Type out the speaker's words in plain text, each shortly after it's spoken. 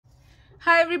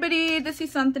Hi everybody, this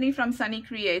is Anthony from Sunny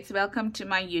Creates. Welcome to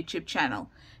my YouTube channel.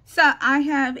 So I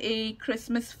have a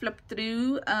Christmas flip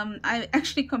through. I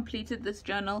actually completed this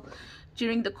journal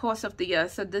during the course of the year.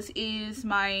 So this is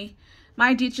my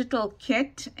digital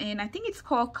kit, and I think it's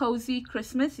called Cozy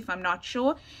Christmas, if I'm not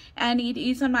sure, and it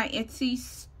is on my Etsy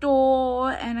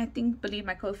store, and I believe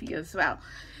my Ko-fi as well.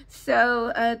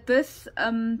 So this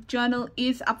journal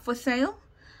is up for sale.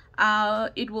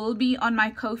 It will be on my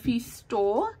Ko-fi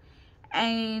store,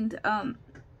 and I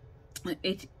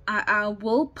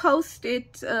will post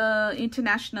it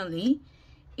internationally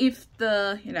if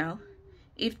the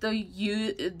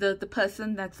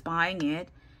person that's buying it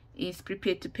is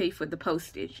prepared to pay for the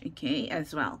postage, okay,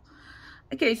 as well.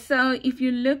 Okay, so if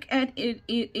you look at it,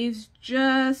 it is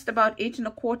just about 8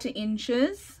 1/4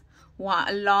 inches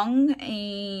long,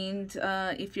 and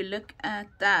if you look at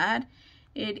that,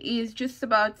 it is just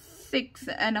about 6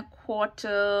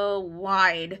 1/4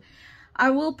 wide. I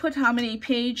will put how many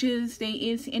pages there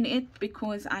is in it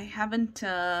because I haven't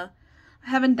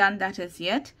done that as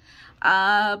yet.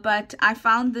 But I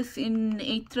found this in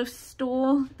a thrift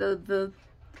store, the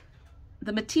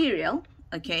material,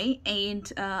 okay, and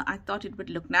I thought it would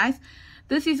look nice.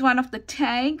 This is one of the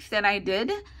tags that I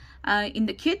did in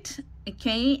the kit,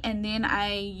 okay, and then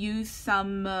I used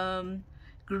some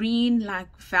green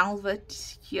like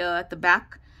velvet here at the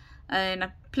back, and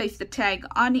I placed the tag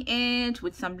on it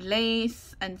with some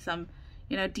lace and some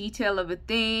detail over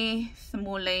there, some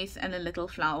more lace and a little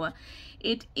flower.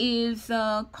 It is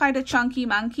quite a chunky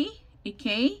monkey,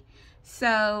 okay.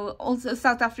 So also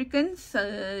South Africans,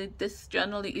 this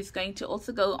journal is going to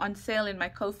also go on sale in my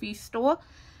Ko-fi store.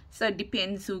 So it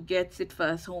depends who gets it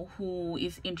first or who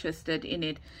is interested in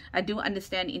it. I do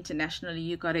understand internationally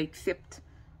you got to accept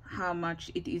how much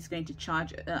it is going to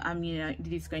charge. It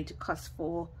is going to cost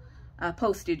for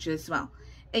postage as well.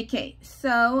 Okay,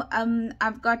 so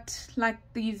I've got like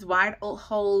these wide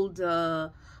hold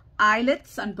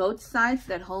eyelets on both sides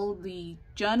that hold the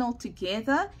journal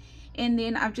together, and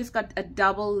then I've just got a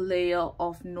double layer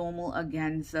of normal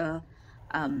organza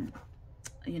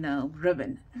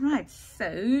ribbon. Right,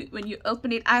 so when you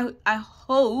open it, I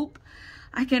hope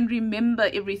I can remember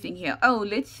everything here. Oh,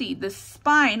 let's see, the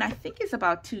spine I think is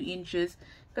about 2 inches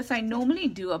because I normally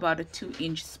do about a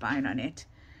 2-inch spine on it.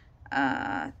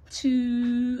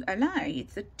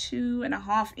 It's a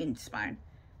 2.5 inch spine,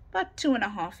 about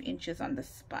 2.5 inches on the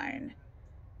spine.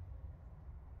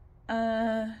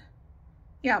 Yeah,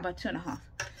 about 2.5.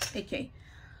 Okay.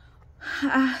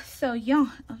 So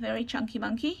yeah, a very chunky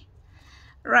monkey.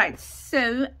 Right,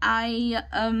 so I've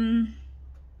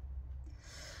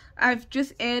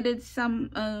just added some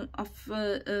of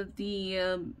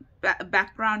the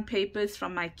background papers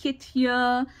from my kit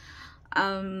here.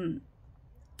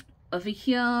 Over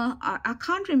here, I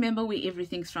can't remember where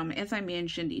everything's from. As I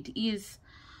mentioned, it is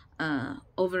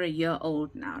over a year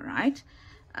old now, right?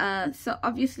 So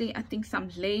obviously, I think some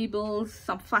labels,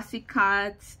 some fussy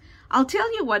cards. I'll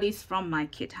tell you what is from my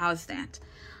kit. How's that?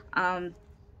 And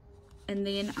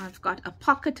then I've got a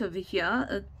pocket over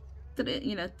here,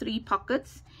 3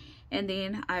 pockets. And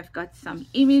then I've got some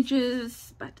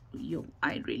images, but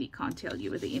I really can't tell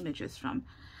you where the image is from.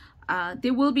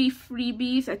 There will be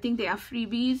freebies. I think there are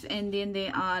freebies, and then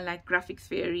there are like graphics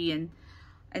fairy and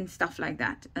stuff like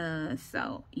that.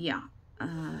 So yeah.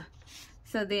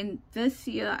 So then this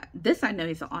I know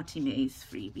is an Artemis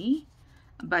freebie,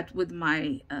 but with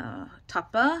my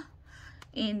topper,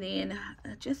 and then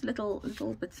just little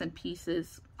bits and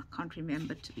pieces. I can't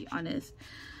remember, to be honest.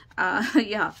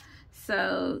 Yeah,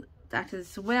 so that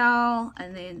as well,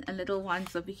 and then a little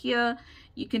ones over here.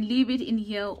 You can leave it in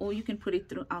here or you can put it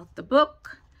throughout the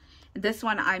book. This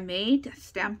one I made,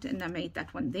 stamped, and I made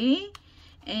that one there.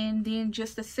 And then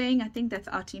just a saying, I think that's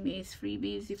Artemis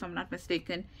freebies if I'm not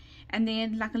mistaken, and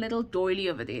then like a little doily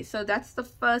over there. So that's the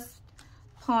first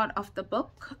part of the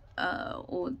book,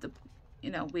 or the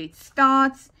where it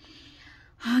starts.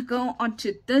 I go on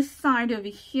to this side over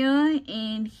here,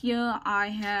 and here I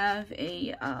have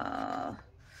a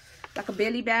like a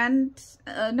belly band,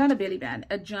 not a belly band,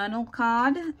 a journal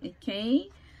card, okay,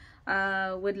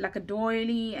 with like a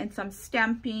doily and some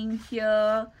stamping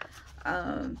here.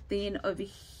 Then over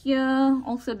here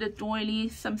also the doily,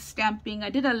 some stamping. I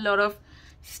did a lot of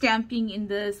stamping in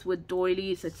this with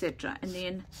doilies, etc. And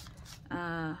then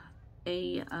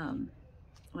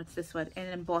what's this word, an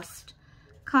embossed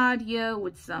card here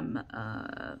with some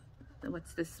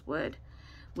what's this word,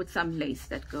 with some lace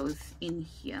that goes in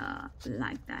here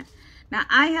like that. Now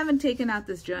I haven't taken out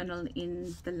this journal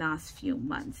in the last few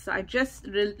months, so I just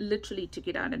literally took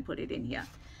it out and put it in here.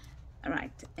 All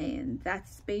right, and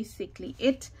that's basically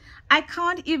it. I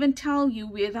can't even tell you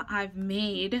whether I've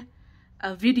made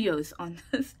videos on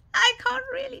this. I can't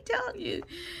really tell you.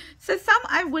 So some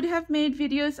I would have made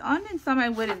videos on and some I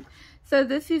wouldn't. So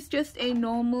this is just a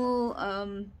normal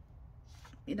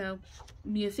you know,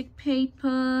 music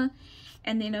paper,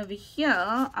 and then over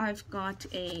here I've got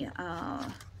a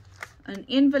an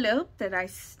envelope that I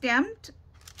stamped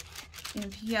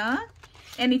in here,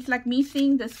 and it's like me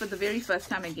seeing this for the very first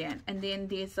time again. And then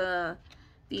there's a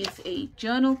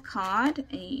journal card,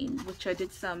 which I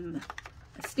did some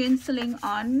stenciling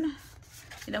on.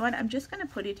 You know what, I'm just going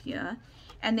to put it here,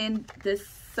 and then this,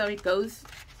 so it goes,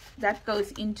 that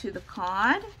goes into the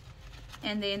card,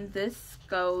 and then this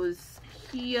goes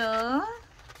here,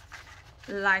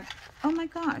 like, oh my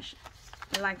gosh,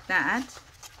 like that.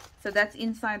 So that's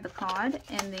inside the card,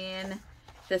 and then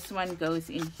this one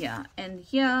goes in here. And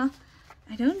here,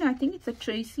 I don't know, I think it's a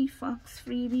Tracy Fox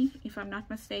freebie, if I'm not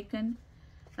mistaken.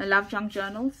 I love junk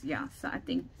journals, yeah. So I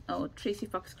think, oh, Tracy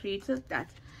Fox created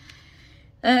that.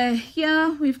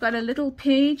 Here we've got a little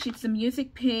page. It's a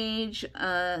music page,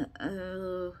 and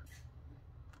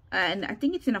I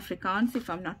think it's in Afrikaans, if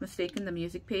I'm not mistaken, the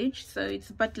music page. So it's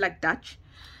a bit like Dutch.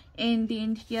 And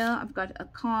then here I've got a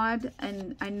card,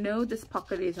 and I know this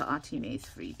pocket is an Artemis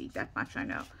freebie, that much I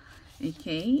know.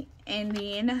 Okay, and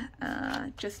then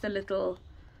just a little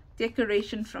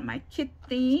decoration from my kit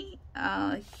there.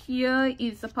 Here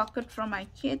is a pocket from my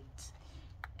kit,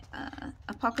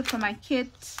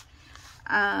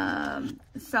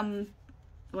 some,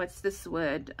 what's this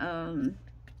word,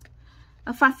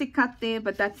 a fussy cut there,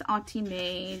 but that's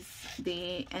Artemis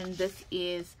there, and this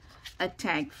is a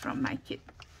tag from my kit.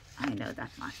 I know that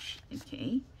much.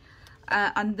 Okay,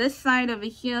 on this side over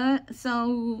here,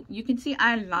 so you can see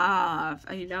I love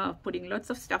putting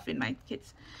lots of stuff in my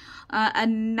kits.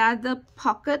 Another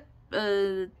pocket,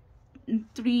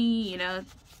 three,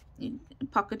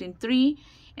 pocket in 3,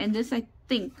 and this I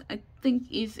think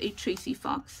is a Tracy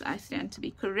Fox. I stand to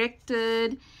be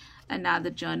corrected.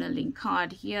 Another journaling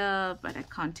card here, but I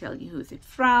can't tell you who's it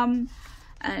from.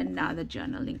 Another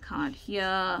journaling card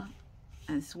here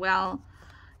as well,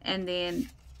 and then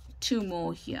 2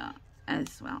 more here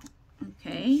as well.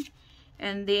 Okay,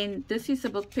 and then this is a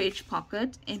book page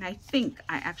pocket, and I think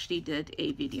I actually did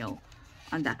a video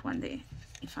on that one there,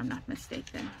 if I'm not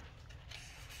mistaken.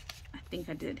 I think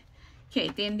I did. Okay,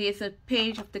 then there's a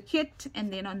page of the kit,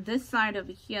 and then on this side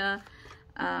over here,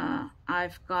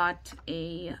 I've got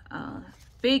a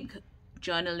big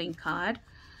journaling card.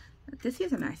 This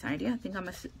is a nice idea. I think I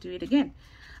must do it again.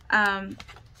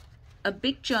 A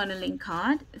big journaling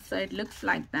card, so it looks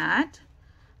like that.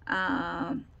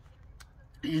 And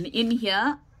in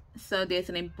here, so there's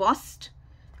an embossed,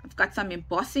 I've got some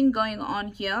embossing going on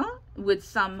here with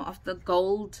some of the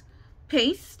gold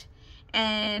paste,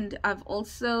 and I've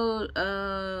also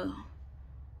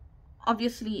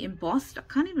obviously embossed. I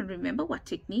can't even remember what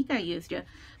technique I used here,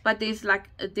 but there's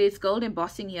gold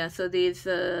embossing here. So there's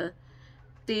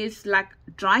like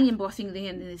dry embossing there,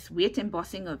 and there's wet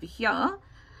embossing over here,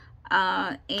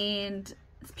 and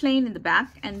it's plain in the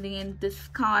back. And then this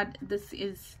card, this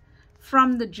is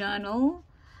from the journal.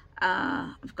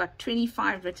 I've got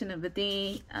 25 written over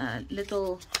there,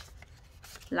 little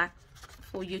like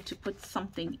for you to put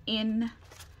something in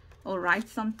or write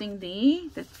something there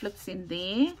that flips in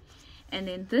there. And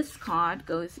then this card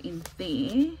goes in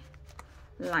there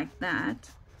like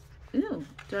that. Ooh,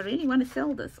 do I really want to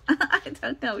sell this? I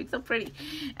don't know, it's so pretty.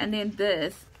 And then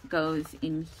this goes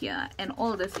in here, and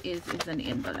all this is an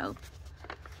envelope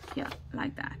here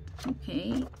like that.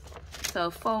 Okay, so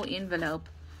faux envelope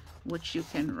which you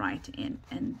can write in,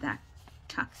 and that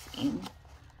tucks in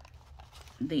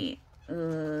there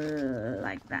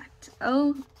like that.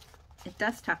 Oh, it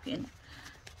does tuck in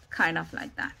kind of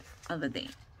like that over there,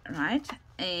 right?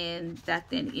 And that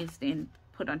then is then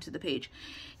put onto the page.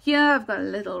 Here I've got a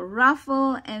little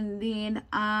ruffle, and then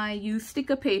I use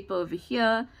sticker paper over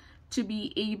here to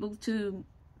be able to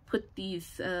put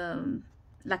these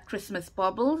like Christmas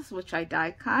baubles, which I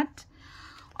die cut.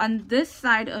 On this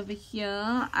side over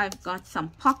here, I've got some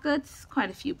pockets, quite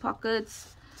a few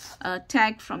pockets,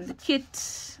 tag from the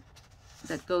kit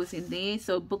that goes in there.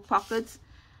 So book pockets.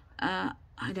 I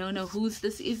don't know whose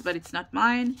this is, but it's not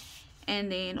mine.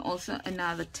 And then also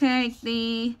another tag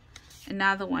there,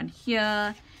 another one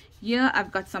here. Here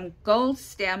I've got some gold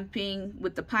stamping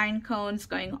with the pine cones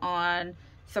going on,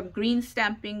 some green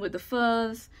stamping with the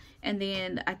furs, and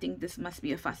then I think this must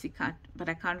be a fussy cut, but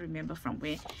I can't remember from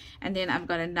where. And then I've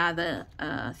got another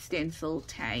stencil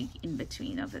tag in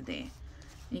between over there.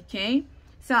 Okay,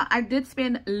 So I did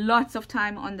spend lots of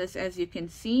time on this, as you can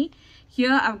see.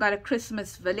 Here I've got a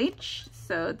Christmas village,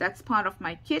 so that's part of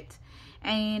my kit.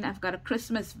 And I've got a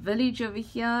Christmas village over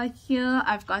here. Here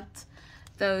I've got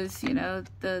those, you know,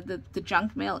 the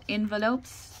junk mail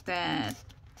envelopes that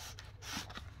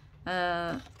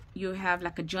you have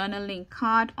like a journaling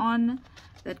card on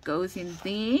that goes in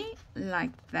there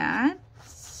like that.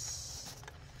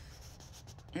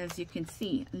 As you can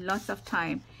see, lots of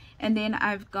time. And then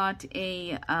I've got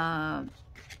a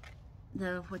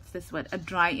what's this word, a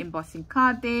dry embossing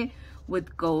card there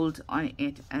with gold on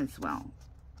it as well.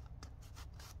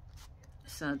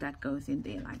 So that goes in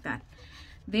there like that.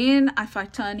 Then if I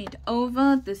turn it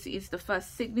over, this is the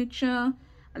first signature.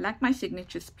 I like my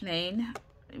signatures plain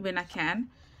when I can.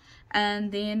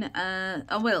 And then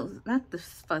oh well, not the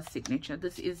first signature,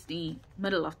 this is the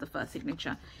middle of the first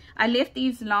signature. I left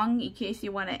these long in case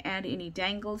you want to add any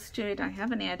dangles to it. I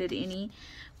haven't added any.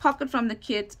 Pocket from the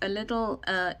kit, a little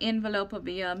envelope over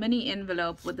here, mini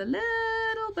envelope with a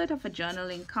little bit of a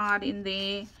journaling card in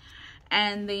there.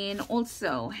 And then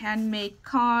also handmade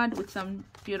card with some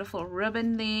beautiful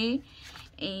ribbon there,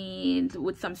 and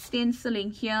with some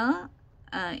stenciling here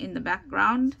in the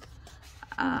background.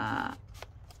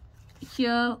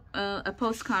 Here a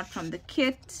postcard from the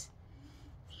kit,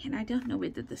 and I don't know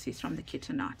whether this is from the kit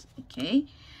or not. Okay,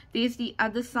 there's the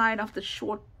other side of the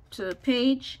short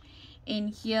page. In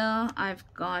here I've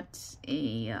got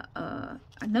a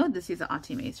I know this is an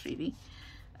Artemis freebie.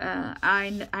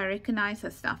 I recognize her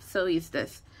stuff. So is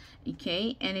this.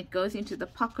 Okay, and it goes into the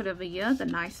pocket over here, the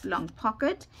nice long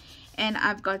pocket. And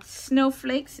I've got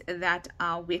snowflakes that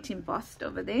are wet embossed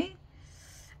over there.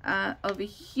 Over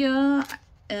here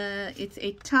it's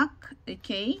a tuck,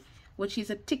 okay, which is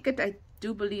a ticket. I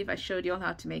do believe I showed you all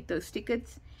how to make those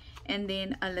tickets. And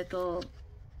then a little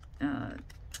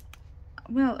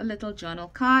well, a little journal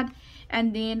card.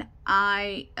 And then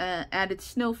I added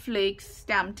snowflakes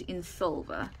stamped in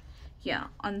silver. Here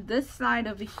on this side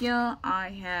over here I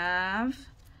have,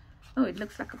 oh, it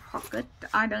looks like a pocket.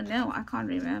 I don't know, I can't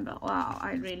remember. Wow,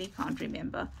 I really can't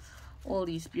remember all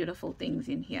these beautiful things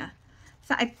in here.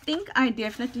 So I think I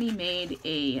definitely made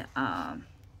a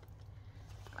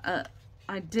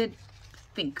I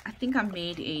think I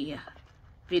made a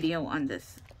video on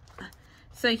this.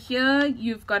 So here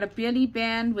you've got a belly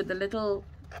band with a little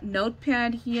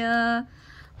notepad here,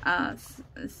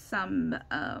 some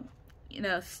you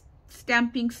know,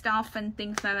 stamping stuff and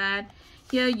things like that.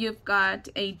 Here you've got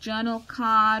a journal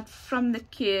card from the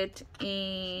kit,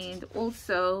 and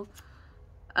also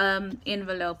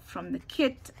envelope from the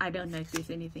kit. I don't know if there's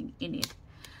anything in it.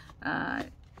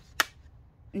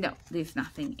 No, there's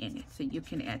nothing in it, so you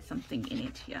can add something in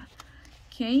it here.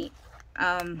 Okay,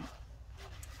 and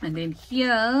then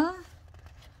here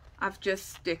I've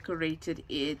just decorated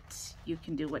it. You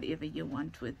can do whatever you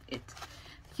want with it.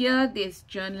 Here there's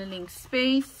journaling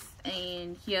space,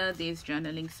 and here there's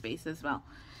journaling space as well.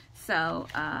 So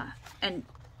and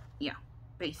yeah,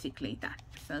 basically that.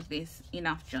 So there's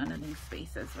enough journaling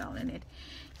space as well in it.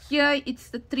 Here it's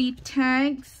the 3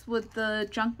 tags with the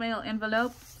junk mail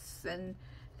envelopes, and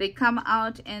they come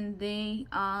out and they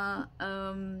are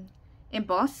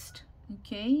embossed.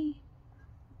 Okay,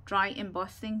 dry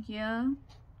embossing here,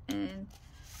 and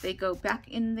they go back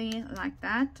in there like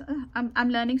that. I'm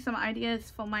learning some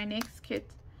ideas for my next kit.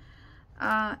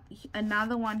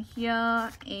 Another one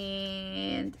here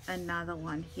and another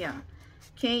one here.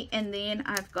 Okay, and then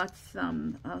I've got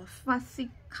some fussy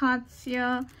cards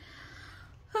here.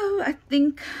 Oh, I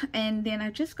think, and then I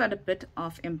just got a bit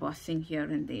of embossing here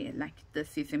and there, like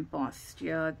this is embossed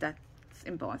here, that's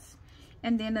embossed,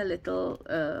 and then a little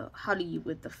holly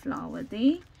with the flower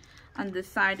there. On this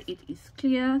side it is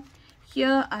clear.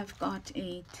 Here I've got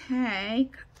a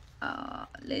tag.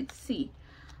 Let's see.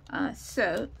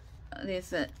 So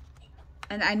there's a,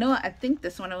 and I think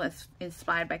this one was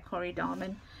inspired by Corey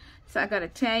Dalman. So I got a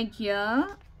tag here.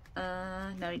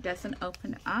 No, it doesn't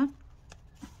open up.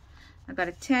 I got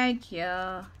a tag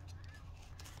here,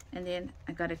 and then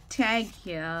I got a tag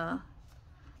here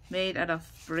made out of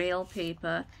braille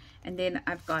paper, and then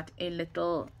I've got a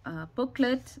little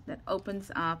booklet that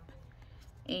opens up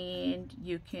and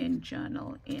you can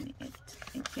journal in it.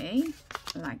 Okay,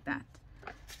 like that,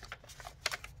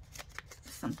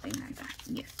 something like that.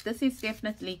 Yes, this is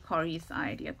definitely Corey's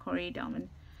idea, Corey Dalman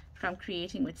from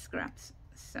Creating with Scraps.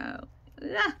 So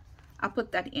I'll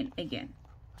put that in again.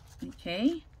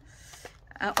 Okay.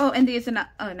 Oh, and there's an,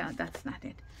 oh no, that's not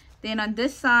it. Then on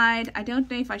this side, I don't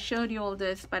know if I showed you all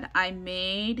this, but I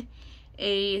made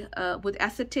with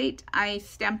acetate. I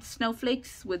stamped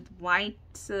snowflakes with white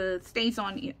stays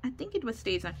on. I think it was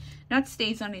stays on, not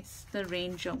stays on, it's the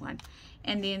Ranger one.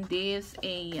 And then there's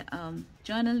a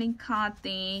journaling card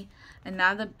there,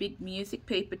 another big music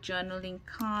paper journaling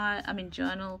card,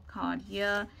 journal card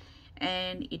here,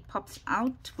 and it pops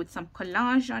out with some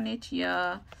collage on it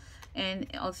here, and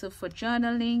also for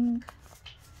journaling.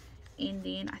 And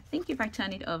then I think if I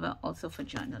turn it over, also for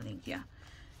journaling here.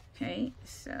 Okay,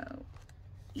 so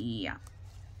yeah,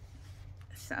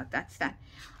 so that's that.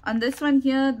 On this one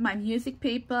here, my music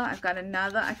paper, I've got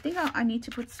another. I think I need to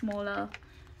put smaller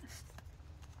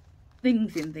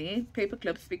things in there, paper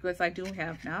clips, because I do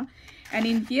have now. And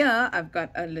in here I've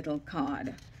got a little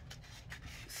card,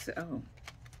 so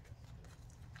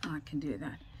I can do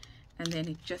that, and then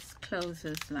it just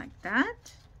closes like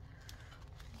that,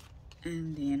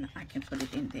 and then I can put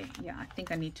it in there. Yeah, I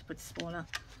think I need to put smaller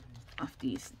of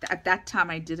these. At that time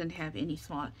I didn't have any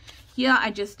small. Here I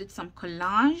just did some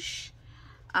collage.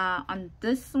 On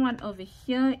this one over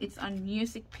here, it's on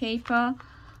music paper.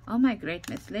 Oh my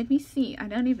greatness, let me see. I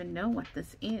don't even know what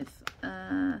this is.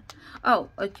 Oh,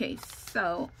 okay,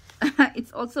 so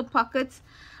it's also pockets.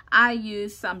 I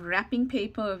use some wrapping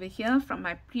paper over here from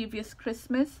my previous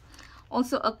Christmas.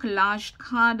 Also a collage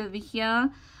card over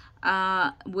here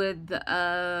with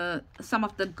some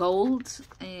of the gold,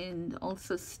 and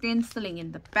also stenciling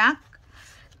in the back.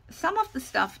 Some of the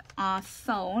stuff are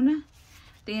sewn.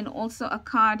 Then also a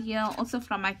card here, also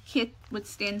from my kit with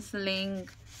stenciling.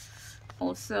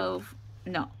 Also,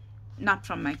 no, not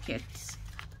from my kit.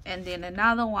 And then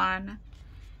another one.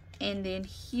 And then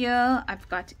here I've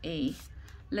got a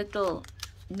little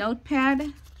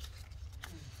notepad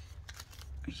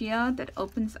here that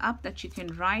opens up, that you can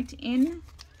write in,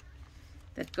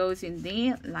 that goes in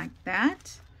there like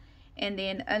that. And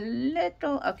then a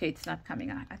little, okay, it's not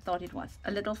coming out, I thought it was, a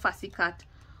little fussy cut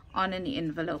on an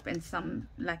envelope, and some,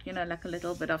 like, you know, like a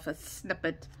little bit of a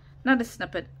snippet, not a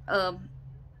snippet,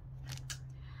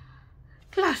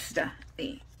 plaster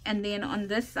there. And then on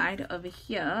this side over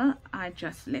here, I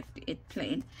just left it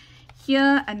plain.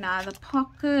 Here another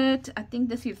pocket. I think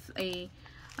this is a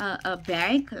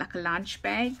bag, like a lunch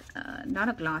bag, not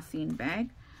a glassine bag.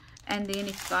 And then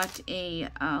it's got a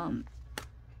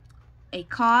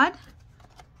card.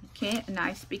 Okay, a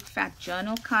nice big fat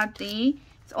journal card there.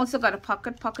 It's also got a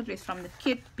pocket. Pocket is from the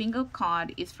kit. Bingo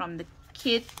card is from the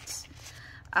kit.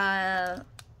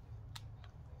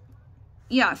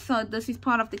 Yeah, so this is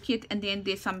part of the kit. And then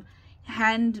there's some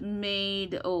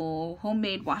handmade or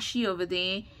homemade washi over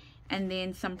there, and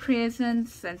then some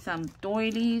presents and some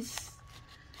doilies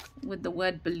with the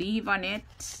word believe on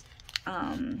it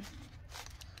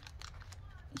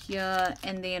here.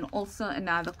 And then also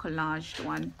another collaged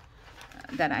one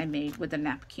that I made with a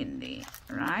napkin there,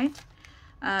 right?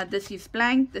 This is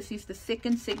blank. This is the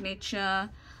second signature.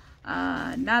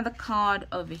 Another card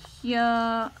over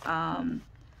here.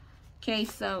 Okay,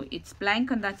 so it's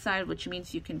blank on that side, which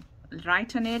means you can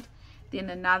write on it.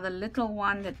 Then another little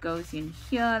one that goes in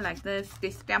here like this. They're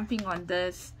stamping on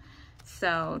this,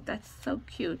 so that's so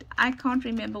cute. I can't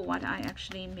remember what I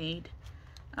actually made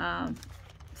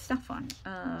stuff on,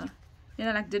 you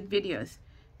know, like did videos.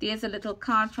 There's a little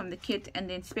card from the kit, and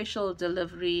then special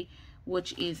delivery,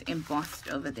 which is embossed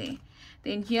over there.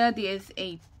 Then here there's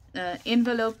a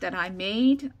envelope that I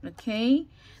made, okay,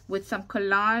 with some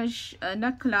collage,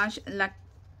 not collage, like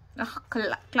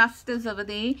clusters over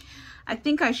there. I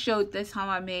think I showed this, how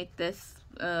I made this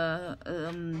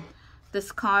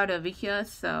this card over here.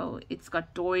 So it's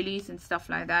got doilies and stuff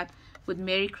like that, with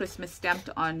Merry Christmas stamped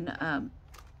on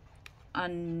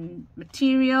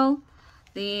material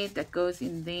there that goes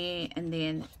in there, and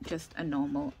then just a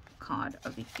normal card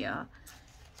over here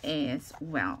as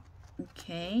well.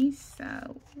 Okay,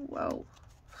 so whoa,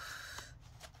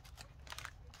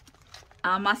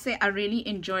 I must say I really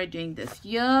enjoy doing this.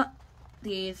 Here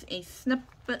there's a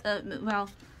snippet, well,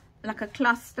 like a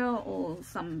cluster or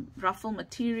some ruffle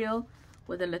material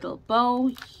with a little bow.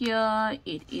 Here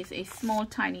it is a small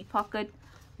tiny pocket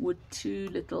with two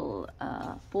little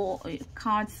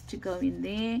cards to go in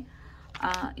there.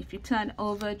 If you turn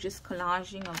over, just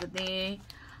collaging over there.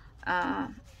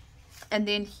 And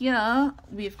then here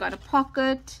we've got a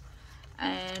pocket,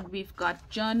 and we've got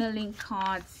journaling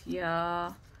cards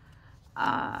here,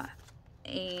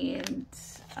 and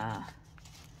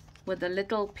with a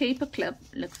little paper clip,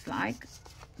 looks like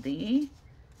there.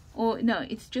 Or no,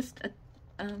 it's just a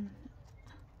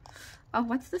oh,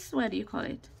 what's this word you call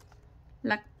it?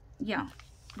 Like, yeah,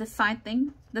 the side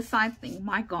thing.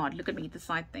 My God, look at me, the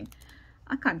side thing.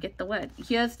 I can't get the word.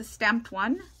 Here's the stamped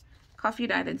one, coffee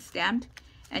dyed and stamped.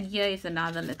 And here is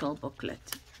another little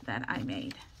booklet. that I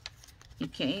made.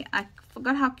 Okay, I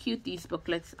forgot how cute these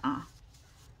booklets are.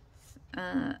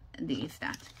 There's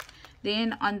that.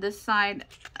 Then on this side,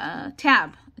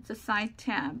 tab. It's a side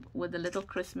tab with a little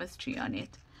Christmas tree on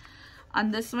it.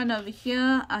 On this one over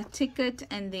here, a ticket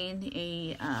and then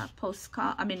a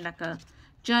postcard. I mean, like a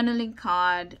journaling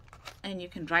card, and you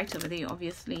can write over there,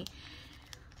 obviously.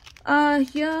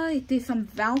 Here there's some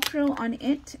Velcro on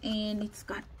it, and it's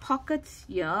got pockets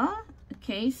here.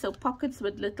 Okay, so pockets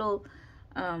with little,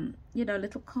 you know,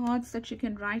 little cards that you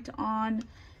can write on.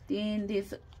 Then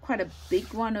there's quite a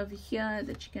big one over here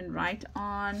that you can write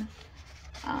on.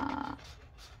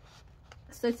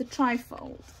 So it's a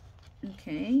trifold.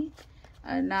 Okay,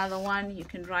 another one you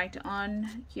can write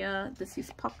on here. This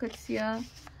is pockets here.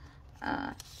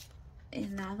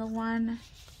 Another one,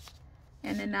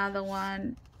 and another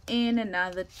one, and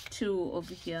another two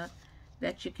over here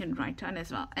that you can write on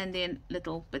as well, and then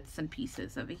little bits and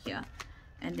pieces over here,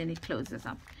 and then it closes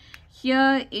up.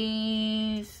 Here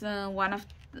is one of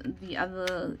the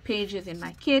other pages in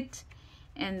my kit,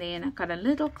 and then I've got a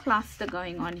little cluster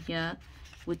going on here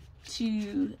with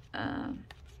two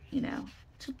you know,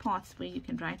 two parts where you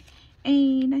can write,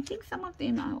 and I think some of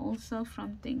them are also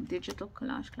from Digital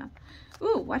Collage Club.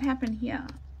 Oh, what happened here?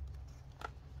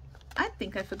 I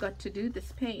think I forgot to do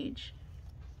this page.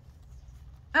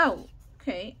 Oh,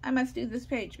 okay, I must do this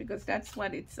page because that's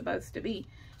what it's supposed to be.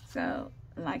 So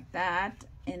like that,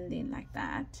 and then like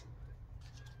that,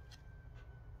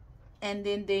 and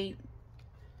then they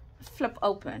flip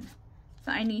open.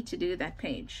 So I need to do that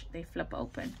page. They flip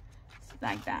open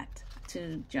like that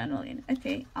to journal in.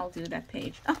 Okay, I'll do that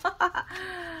page.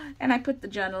 And I put the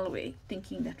journal away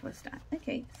thinking that was done.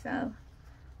 Okay, so,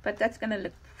 but that's gonna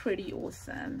look pretty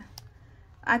awesome.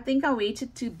 I think I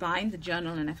waited to bind the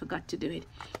journal and I forgot to do it.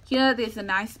 Here there's a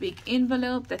nice big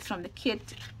envelope that's from the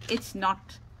kit. It's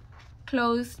not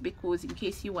closed because in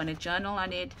case you want to journal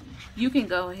on it, you can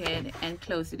go ahead and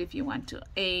close it if you want to.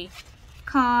 A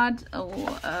card,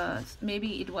 or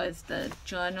maybe it was the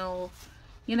journal,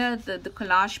 you know, the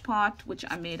collage part, which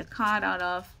I made a card out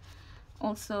of.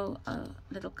 Also a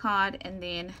little card, and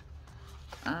then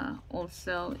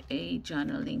also a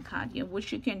journaling card here,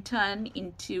 which you can turn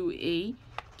into a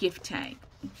gift tag.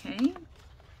 Okay,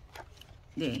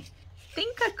 there.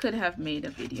 Think I could have made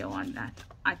a video on that.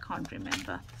 I can't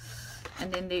remember.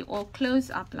 And then they all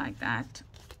close up like that,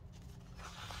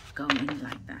 go in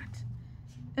like that.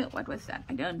 Oh, what was that?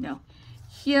 I don't know.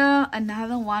 Here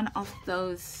another one of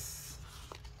those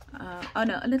oh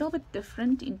no, a little bit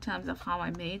different in terms of how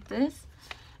I made this,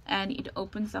 and it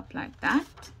opens up like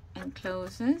that and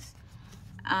closes.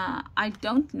 I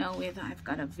don't know whether I've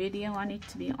got a video on it,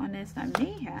 to be honest. I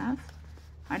may have,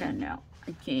 I don't know.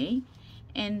 Okay,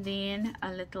 and then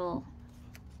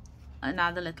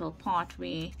another little part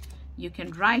where you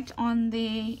can write on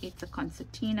there. It's a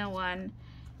concertina one,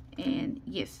 and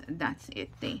yes, that's it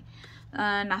there.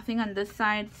 Nothing on this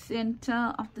side,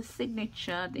 center of the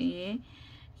signature there.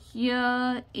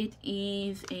 Here it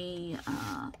is a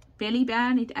belly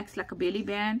band. It acts like a belly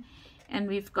band, and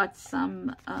we've got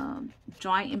some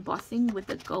dry embossing with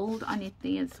the gold on it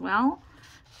there as well.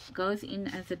 Goes in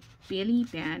as a belly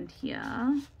band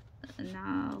here.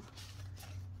 Now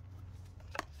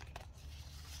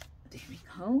there we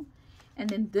go. And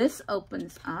then this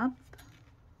opens up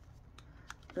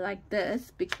like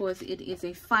this because it is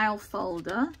a file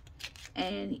folder,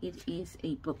 and it is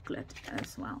a booklet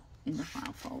as well in the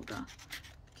file folder.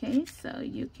 Okay, so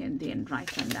you can then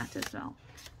write on that as well.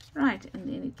 Right, and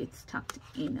then it gets tucked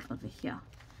in over here.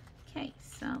 Okay,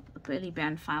 so the belly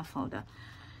band file folder.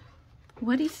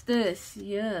 What is this?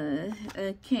 Yeah,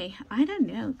 okay, I don't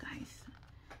know, guys.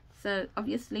 So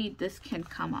obviously this can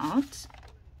come out.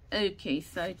 Okay,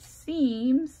 so it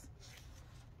seems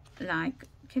like,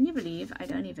 can you believe I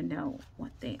don't even know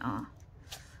what they are?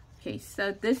 Okay,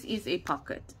 so this is a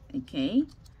pocket. Okay,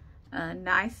 a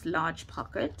nice large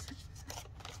pocket,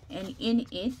 and in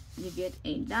it you get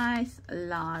a nice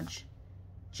large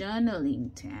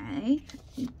journaling tag.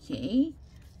 Okay,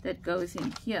 that goes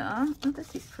in here. Oh,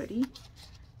 this is pretty.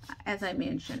 As I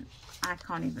mentioned, I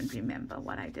can't even remember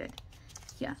what I did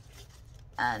here.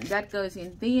 And that goes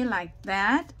in there like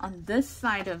that. On this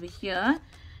side over here,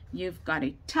 you've got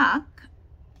a tuck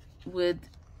with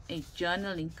a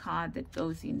journaling card that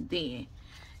goes in there,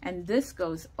 and this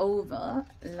goes over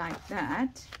like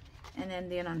that.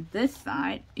 And then on this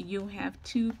side you have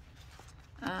two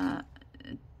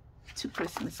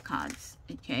Christmas cards.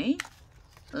 Okay,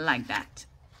 like that.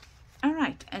 All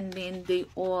right, and then they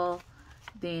all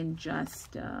then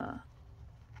just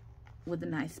with a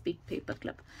nice big paper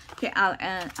clip. Okay,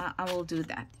 I will do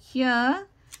that. Here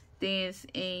there's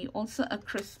also a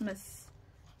Christmas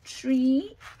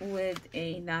tree with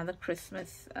another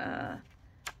Christmas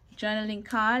journaling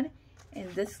card, and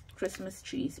this Christmas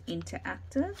tree is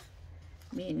interactive,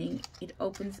 meaning it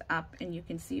opens up and you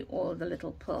can see all the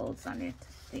little pearls on it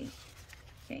there.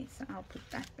 Okay, so I'll put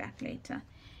that back later.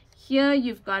 Here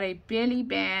you've got a belly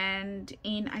band,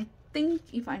 and I think,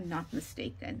 if I'm not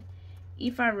mistaken,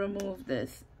 if I remove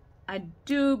this, I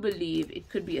do believe it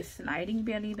could be a sliding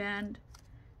belly band.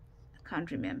 I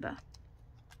can't remember.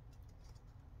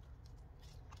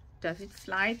 Does it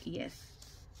slide? Yes.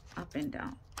 Up and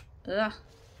down. Ugh.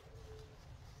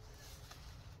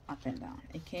 Up and down.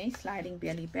 Okay, sliding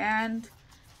belly band.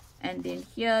 And then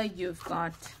here you've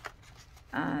got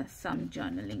some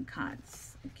journaling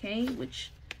cards. Okay,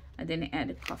 which I then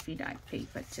added coffee dyed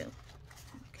paper too.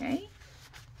 Okay,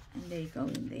 and they go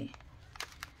in there.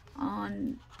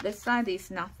 On this side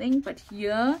there's nothing, but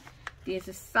here there's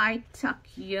a side tuck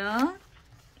here,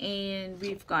 and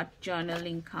we've got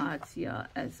journaling cards here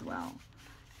as well.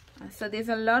 So there's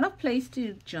a lot of place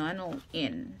to journal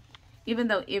in, even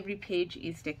though every page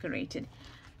is decorated.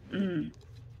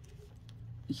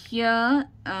 Here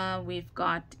we've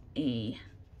got it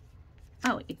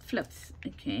flips.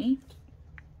 Okay,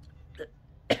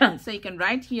 so you can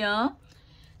write here.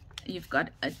 You've got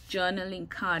a journaling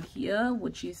card here,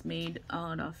 which is made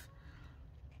out of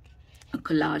a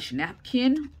collage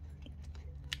napkin.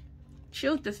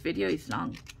 Shoot, this video is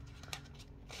long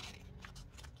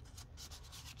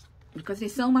because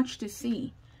there's so much to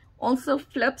see. Also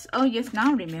flips. Oh yes,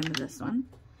 now remember this one.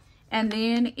 And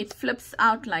then it flips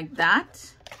out like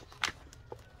that,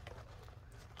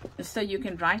 so you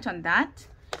can write on that.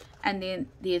 And then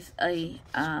there's a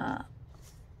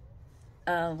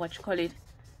what you call it,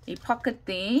 a pocket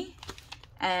there,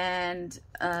 and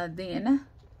then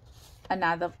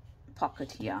another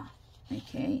pocket here,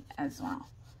 okay, as well,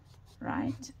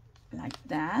 right, like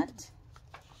that.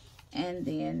 And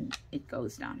then it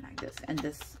goes down like this, and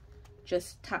this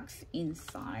just tucks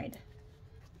inside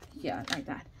here like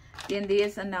that. Then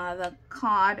there's another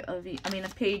card of it, a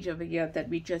page over here that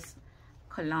we just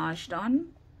collaged on.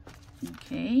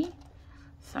 Okay,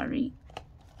 sorry,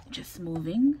 just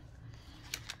moving.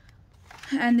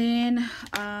 And then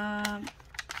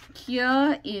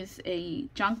here is a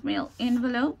junk mail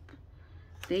envelope.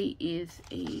 There is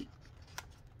a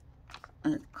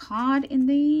card in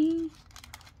there.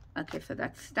 Okay, so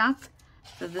that's stuck.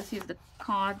 So this is the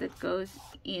card that goes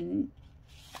in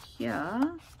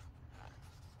here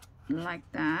like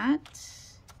that.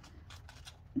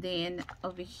 Then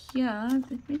over here,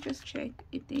 let me just check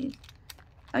it is.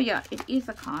 Oh yeah, it is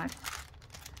a card,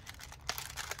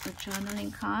 a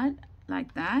journaling card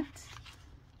like that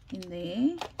in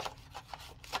there.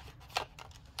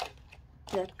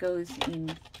 That goes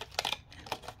in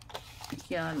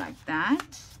here like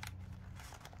that.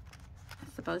 I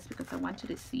suppose because I wanted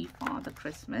to see Father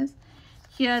Christmas.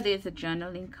 Here there's a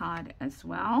journaling card as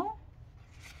well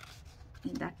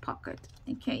in that pocket.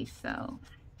 Okay, so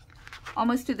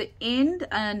almost to the end.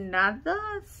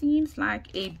 Another seems like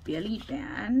a belly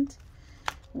band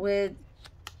with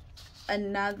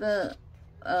another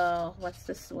what's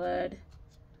this word,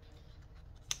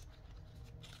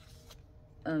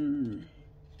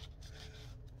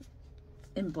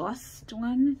 embossed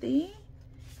one there,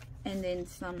 and then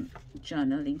some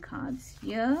journaling cards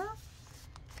here,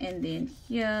 and then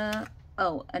here,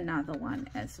 oh, another one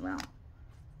as well.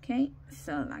 Okay,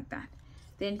 so like that.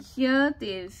 Then here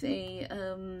there's a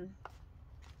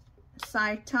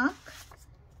side tuck,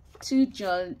 two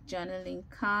journaling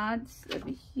cards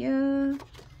over here.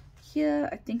 Here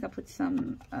I think I put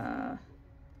some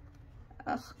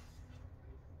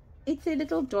it's a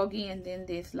little doggy, and then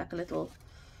there's like a little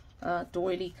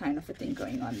doily kind of a thing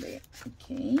going on there.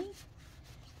 Okay,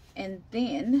 and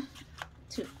then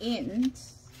to end,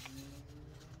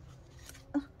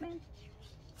 oh man,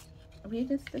 where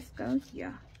does this go?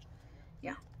 Here,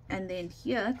 yeah. And then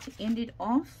here to end it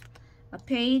off, a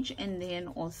page, and then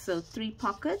also 3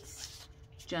 pockets,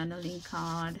 journaling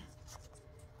card,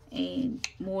 and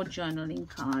more journaling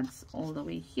cards all the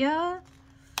way here,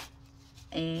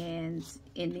 and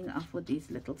ending up with these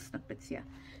little snippets here.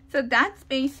 So that's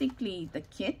basically the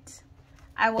kit.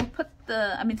 I will put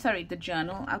the, the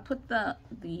journal. I'll put the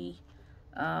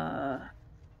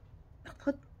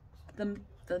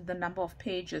number of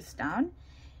pages down,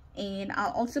 and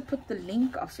I'll also put the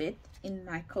link of it in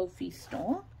my Ko-fi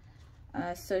store,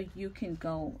 so you can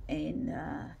go and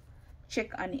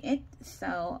check on it.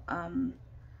 So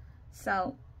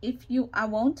so if you, I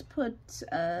won't put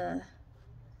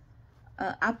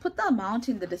I'll put the amount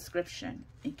in the description.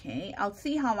 Okay, I'll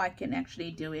see how I can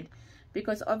actually do it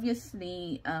because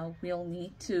obviously we'll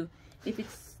need to, if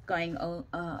it's going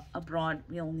abroad,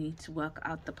 we'll need to work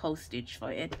out the postage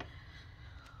for it.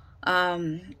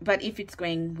 But if it's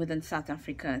going within South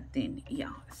Africa, then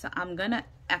yeah. So I'm gonna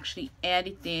actually add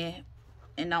it there,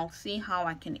 and I'll see how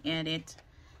I can add it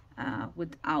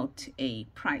without a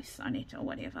price on it or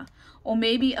whatever, or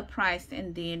maybe a price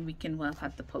and then we can work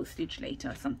out the postage later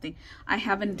or something. I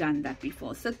haven't done that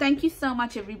before. So thank you so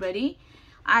much, everybody.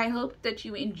 I hope that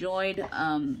you enjoyed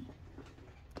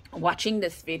watching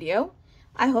this video.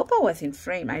 I hope I was in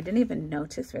frame. I didn't even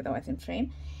notice whether I was in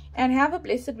frame. And have a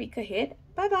blessed week ahead.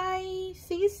 Bye bye.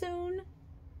 See you soon.